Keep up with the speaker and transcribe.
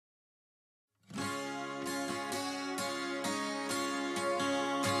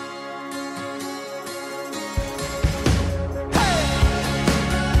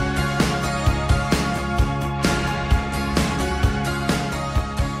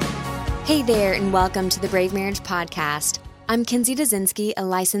Hey there, and welcome to the Brave Marriage Podcast. I'm Kinsey Dazinski, a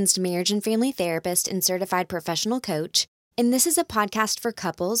licensed marriage and family therapist and certified professional coach, and this is a podcast for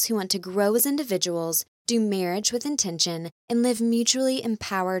couples who want to grow as individuals, do marriage with intention, and live mutually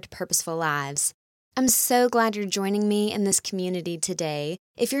empowered, purposeful lives. I'm so glad you're joining me in this community today.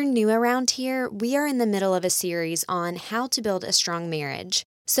 If you're new around here, we are in the middle of a series on how to build a strong marriage.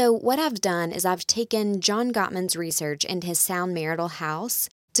 So what I've done is I've taken John Gottman's research and his Sound Marital House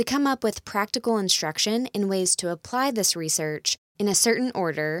to come up with practical instruction in ways to apply this research in a certain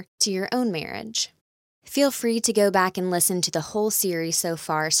order to your own marriage. Feel free to go back and listen to the whole series so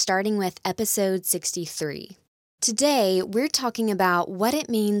far, starting with episode 63. Today, we're talking about what it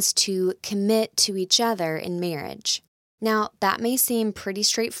means to commit to each other in marriage. Now, that may seem pretty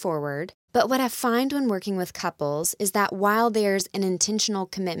straightforward, but what I find when working with couples is that while there's an intentional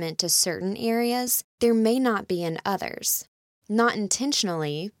commitment to certain areas, there may not be in others. Not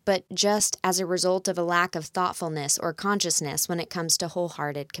intentionally, but just as a result of a lack of thoughtfulness or consciousness when it comes to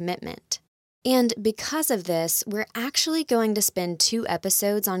wholehearted commitment. And because of this, we're actually going to spend 2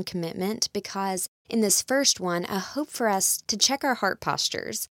 episodes on commitment because in this first one, I hope for us to check our heart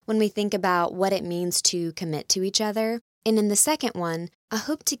postures when we think about what it means to commit to each other. And in the second one, I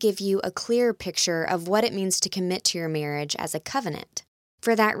hope to give you a clearer picture of what it means to commit to your marriage as a covenant.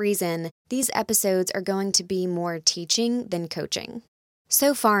 For that reason, these episodes are going to be more teaching than coaching.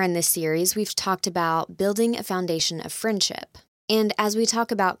 So far in this series, we've talked about building a foundation of friendship. And as we talk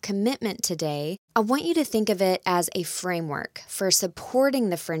about commitment today, I want you to think of it as a framework for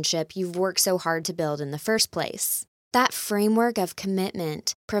supporting the friendship you've worked so hard to build in the first place. That framework of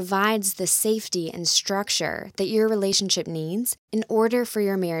commitment provides the safety and structure that your relationship needs in order for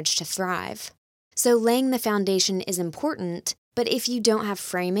your marriage to thrive. So laying the foundation is important, but if you don't have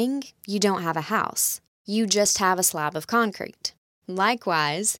framing, you don't have a house. You just have a slab of concrete.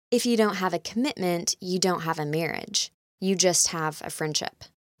 Likewise, if you don't have a commitment, you don't have a marriage. You just have a friendship,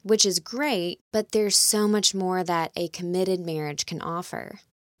 which is great, but there's so much more that a committed marriage can offer.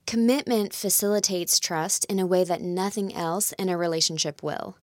 Commitment facilitates trust in a way that nothing else in a relationship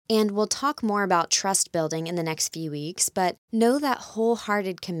will. And we'll talk more about trust building in the next few weeks, but know that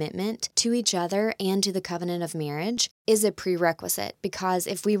wholehearted commitment to each other and to the covenant of marriage is a prerequisite, because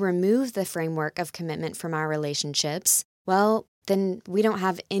if we remove the framework of commitment from our relationships, well, then we don't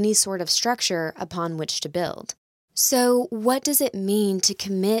have any sort of structure upon which to build. So what does it mean to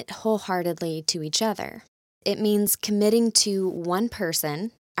commit wholeheartedly to each other? It means committing to one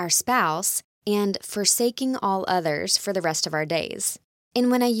person, our spouse, and forsaking all others for the rest of our days. And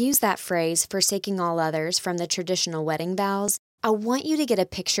when I use that phrase, forsaking all others, from the traditional wedding vows, I want you to get a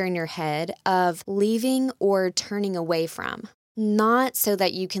picture in your head of leaving or turning away from. Not so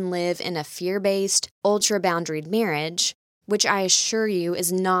that you can live in a fear-based, ultra-boundaried marriage, which I assure you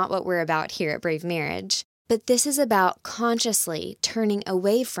is not what we're about here at Brave Marriage. But this is about consciously turning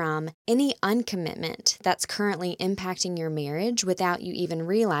away from any uncommitment that's currently impacting your marriage without you even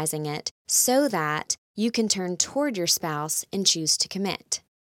realizing it, so that you can turn toward your spouse and choose to commit.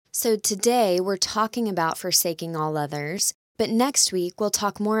 So today we're talking about forsaking all others, but next week we'll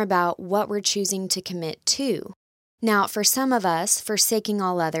talk more about what we're choosing to commit to. Now, for some of us, forsaking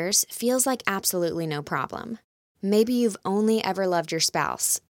all others feels like absolutely no problem. Maybe you've only ever loved your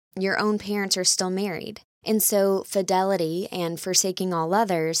spouse. Your own parents are still married. And so fidelity and forsaking all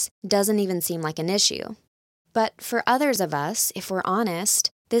others doesn't even seem like an issue. But for others of us, if we're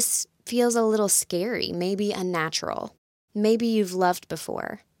honest, this feels a little scary, maybe unnatural. Maybe you've loved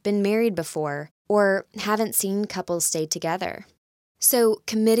before, been married before, or haven't seen couples stay together. So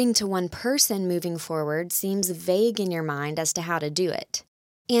committing to one person moving forward seems vague in your mind as to how to do it.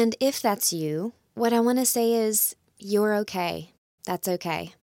 And if that's you, what I want to say is, you're okay. That's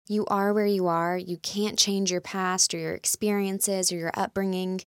okay. You are where you are. You can't change your past or your experiences or your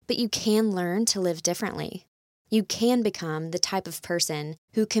upbringing, but you can learn to live differently. You can become the type of person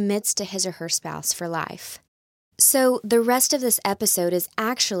who commits to his or her spouse for life. So the rest of this episode is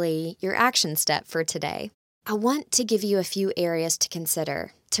actually your action step for today. I want to give you a few areas to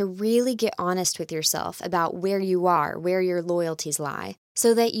consider, to really get honest with yourself about where you are, where your loyalties lie,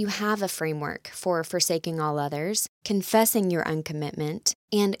 so that you have a framework for forsaking all others, confessing your uncommitment,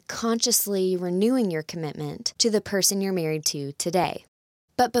 and consciously renewing your commitment to the person you're married to today.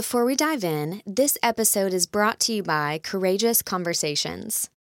 But before we dive in, this episode is brought to you by Courageous Conversations.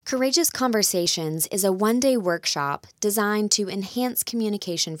 Courageous Conversations is a one-day workshop designed to enhance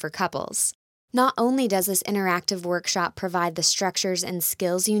communication for couples. Not only does this interactive workshop provide the structures and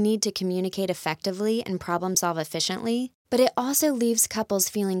skills you need to communicate effectively and problem solve efficiently, but it also leaves couples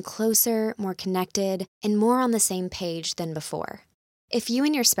feeling closer, more connected, and more on the same page than before. If you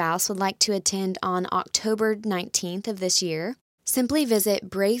and your spouse would like to attend on October 19th of this year, simply visit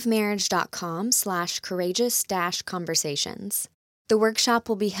bravemarriage.com/courageous-conversations. The workshop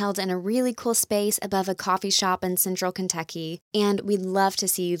will be held in a really cool space above a coffee shop in Central Kentucky, and we'd love to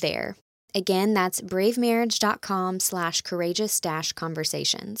see you there. Again, that's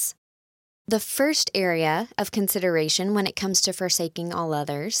bravemarriage.com/courageous-conversations. The first area of consideration when it comes to forsaking all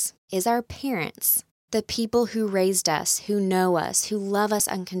others is our parents, the people who raised us, who know us, who love us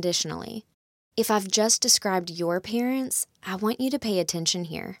unconditionally. If I've just described your parents, I want you to pay attention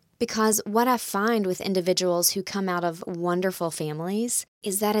here. Because what I find with individuals who come out of wonderful families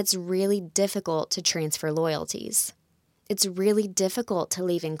is that it's really difficult to transfer loyalties. It's really difficult to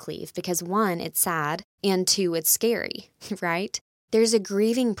leave and cleave because 1, it's sad, and 2, it's scary, right? There's a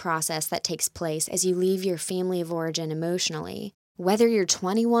grieving process that takes place as you leave your family of origin emotionally, whether you're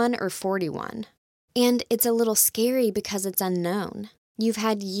 21 or 41. And it's a little scary because it's unknown. You've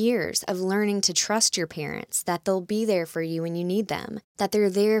had years of learning to trust your parents, that they'll be there for you when you need them, that they're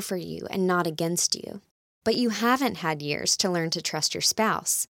there for you and not against you. But you haven't had years to learn to trust your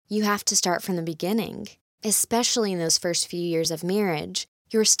spouse. You have to start from the beginning. Especially in those first few years of marriage,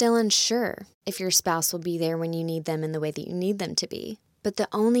 you're still unsure if your spouse will be there when you need them in the way that you need them to be. But the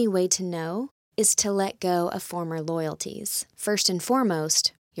only way to know is to let go of former loyalties. First and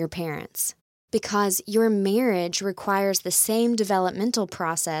foremost, your parents. Because your marriage requires the same developmental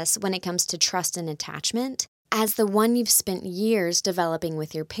process when it comes to trust and attachment as the one you've spent years developing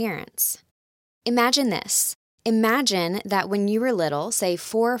with your parents. Imagine this. Imagine that when you were little, say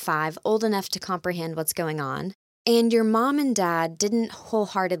 4 or 5, old enough to comprehend what's going on, and your mom and dad didn't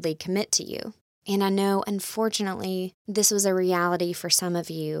wholeheartedly commit to you. And I know, unfortunately, this was a reality for some of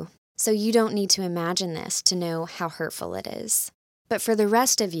you, so you don't need to imagine this to know how hurtful it is. But for the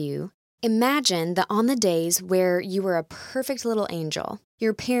rest of you, imagine that on the days where you were a perfect little angel,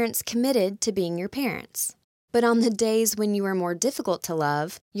 your parents committed to being your parents. But on the days when you were more difficult to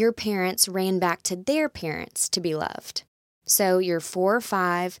love, your parents ran back to their parents to be loved. So you're 4 or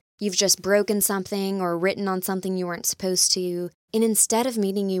 5, you've just broken something or written on something you weren't supposed to, and instead of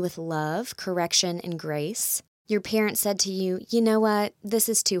meeting you with love, correction, and grace, your parents said to you, you know what, this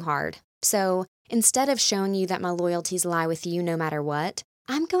is too hard. So instead of showing you that my loyalties lie with you no matter what,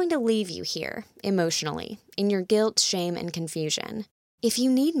 I'm going to leave you here, emotionally, in your guilt, shame, and confusion. If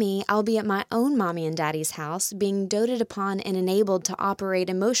you need me, I'll be at my own mommy and daddy's house, being doted upon and enabled to operate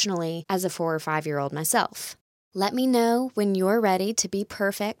emotionally as a 4 or 5-year-old myself. Let me know when you're ready to be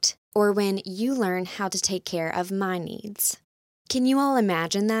perfect, or when you learn how to take care of my needs. Can you all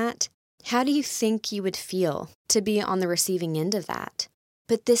imagine that? How do you think you would feel to be on the receiving end of that?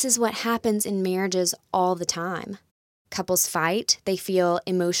 But this is what happens in marriages all the time. Couples fight, they feel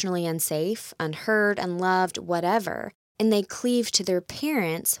emotionally unsafe, unheard, unloved, whatever, and they cleave to their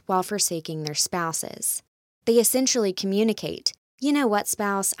parents while forsaking their spouses. They essentially communicate, you know what,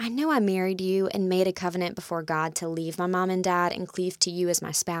 spouse, I know I married you and made a covenant before God to leave my mom and dad and cleave to you as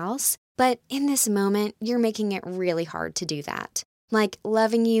my spouse, but in this moment, you're making it really hard to do that. Like,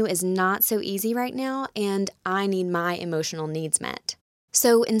 loving you is not so easy right now, and I need my emotional needs met.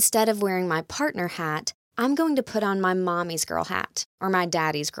 So instead of wearing my partner hat, I'm going to put on my mommy's girl hat, or my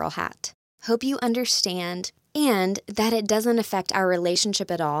daddy's girl hat. Hope you understand, and that it doesn't affect our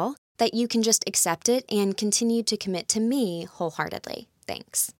relationship at all, that you can just accept it and continue to commit to me wholeheartedly.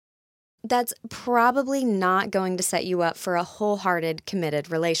 Thanks. That's probably not going to set you up for a wholehearted, committed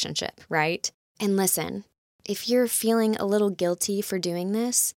relationship, right? And listen, if you're feeling a little guilty for doing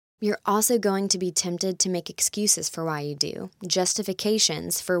this, you're also going to be tempted to make excuses for why you do,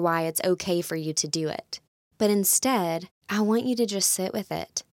 justifications for why it's okay for you to do it. But instead, I want you to just sit with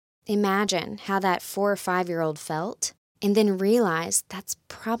it. Imagine how that 4 or 5-year-old felt, and then realize that's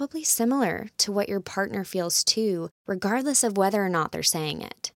probably similar to what your partner feels too, regardless of whether or not they're saying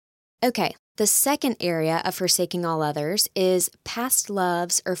it. Okay, the second area of forsaking all others is past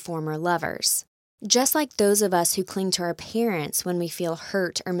loves or former lovers. Just like those of us who cling to our parents when we feel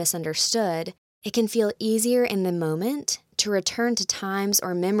hurt or misunderstood, it can feel easier in the moment to return to times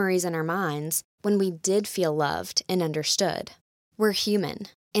or memories in our minds when we did feel loved and understood. We're human,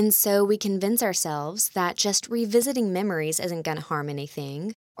 and so we convince ourselves that just revisiting memories isn't going to harm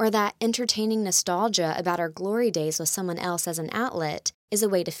anything, or that entertaining nostalgia about our glory days with someone else as an outlet is a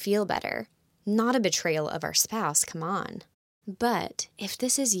way to feel better. Not a betrayal of our spouse, come on. But if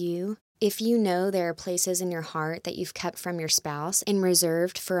this is you, if you know there are places in your heart that you've kept from your spouse and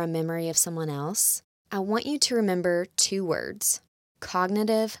reserved for a memory of someone else, I want you to remember 2 words: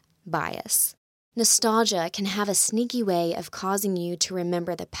 cognitive bias. Nostalgia can have a sneaky way of causing you to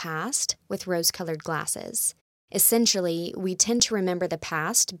remember the past with rose-colored glasses. Essentially, we tend to remember the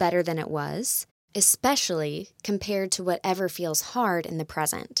past better than it was, especially compared to whatever feels hard in the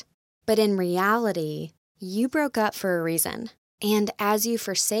present. But in reality, you broke up for a reason. And as you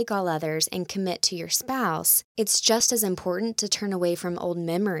forsake all others and commit to your spouse, it's just as important to turn away from old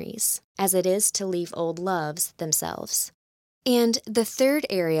memories as it is to leave old loves themselves. And the third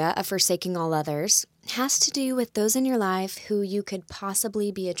area of forsaking all others has to do with those in your life who you could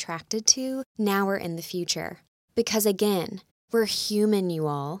possibly be attracted to now or in the future. Because again, we're human, you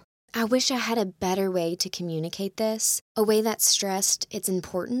all. I wish I had a better way to communicate this, a way that stressed its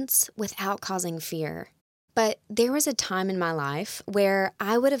importance without causing fear. But there was a time in my life where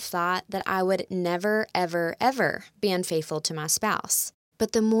I would have thought that I would never, ever, ever be unfaithful to my spouse.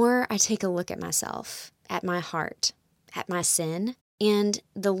 But the more I take a look at myself, at my heart, at my sin, and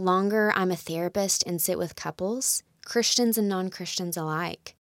the longer I'm a therapist and sit with couples, Christians and non-Christians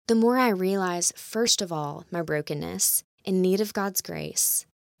alike, the more I realize, first of all, my brokenness, in need of God's grace.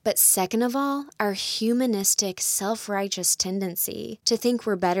 But second of all, our humanistic, self-righteous tendency to think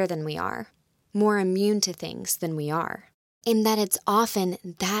we're better than we are, more immune to things than we are. And that it's often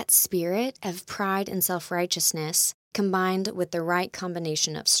that spirit of pride and self-righteousness combined with the right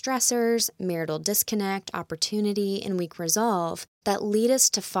combination of stressors, marital disconnect, opportunity, and weak resolve that lead us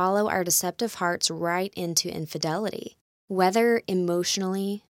to follow our deceptive hearts right into infidelity, whether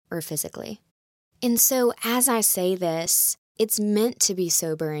emotionally or physically. And so as I say this, it's meant to be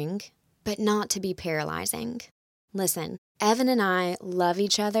sobering, but not to be paralyzing. Listen, Evan and I love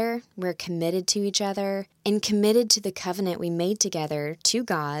each other, we're committed to each other, and committed to the covenant we made together to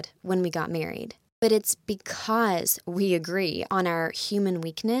God when we got married. But it's because we agree on our human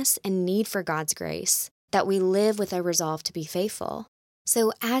weakness and need for God's grace that we live with a resolve to be faithful.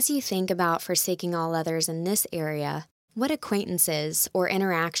 So as you think about forsaking all others in this area, what acquaintances or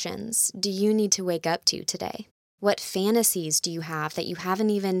interactions do you need to wake up to today? What fantasies do you have that you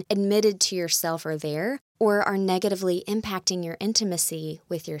haven't even admitted to yourself are there or are negatively impacting your intimacy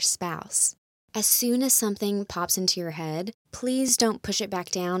with your spouse? As soon as something pops into your head, please don't push it back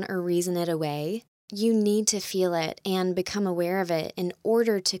down or reason it away. You need to feel it and become aware of it in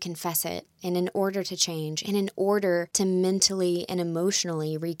order to confess it, and in order to change, and in order to mentally and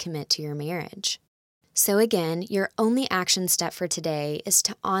emotionally recommit to your marriage. So again, your only action step for today is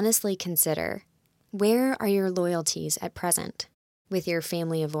to honestly consider, where are your loyalties at present? With your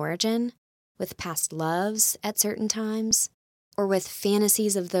family of origin? With past loves at certain times? Or with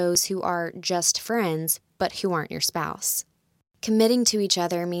fantasies of those who are just friends, but who aren't your spouse? Committing to each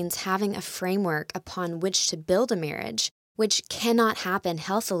other means having a framework upon which to build a marriage, which cannot happen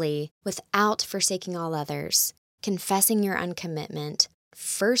healthily without forsaking all others, confessing your uncommitment,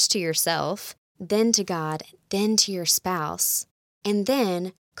 first to yourself, then to God, then to your spouse, and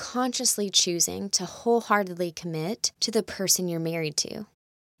then consciously choosing to wholeheartedly commit to the person you're married to.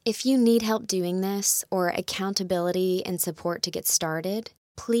 If you need help doing this or accountability and support to get started,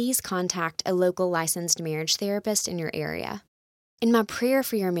 please contact a local licensed marriage therapist in your area. And my prayer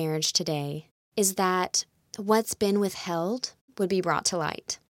for your marriage today is that what's been withheld would be brought to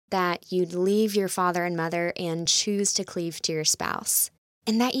light, that you'd leave your father and mother and choose to cleave to your spouse,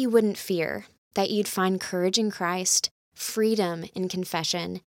 and that you wouldn't fear, that you'd find courage in Christ, freedom in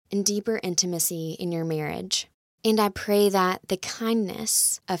confession, and deeper intimacy in your marriage. And I pray that the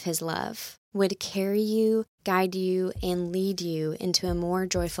kindness of His love would carry you, guide you, and lead you into a more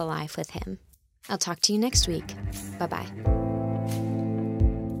joyful life with Him. I'll talk to you next week. Bye-bye.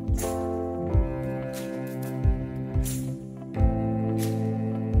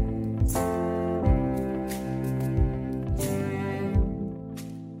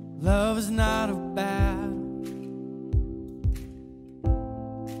 Love is not a battle.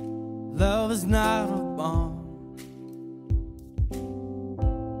 Love is not a bond.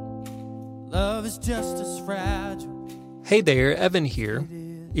 Love is just as fragile. Hey there, Evan here.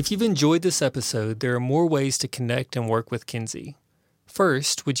 If you've enjoyed this episode, there are more ways to connect and work with Kinsey.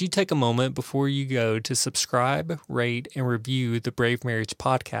 First, would you take a moment before you go to subscribe, rate, and review the Brave Marriage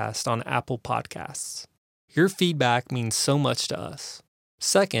Podcast on Apple Podcasts? Your feedback means so much to us.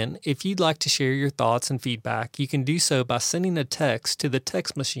 Second, if you'd like to share your thoughts and feedback, you can do so by sending a text to the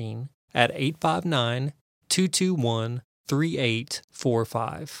text machine at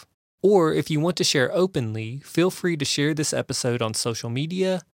 859-221-3845. Or if you want to share openly, feel free to share this episode on social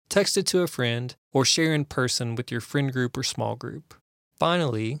media, text it to a friend, or share in person with your friend group or small group.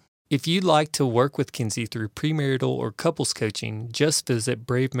 Finally, if you'd like to work with Kinsey through premarital or couples coaching, just visit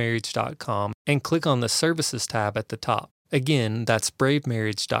bravemarriage.com and click on the Services tab at the top. Again, that's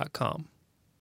bravemarriage.com.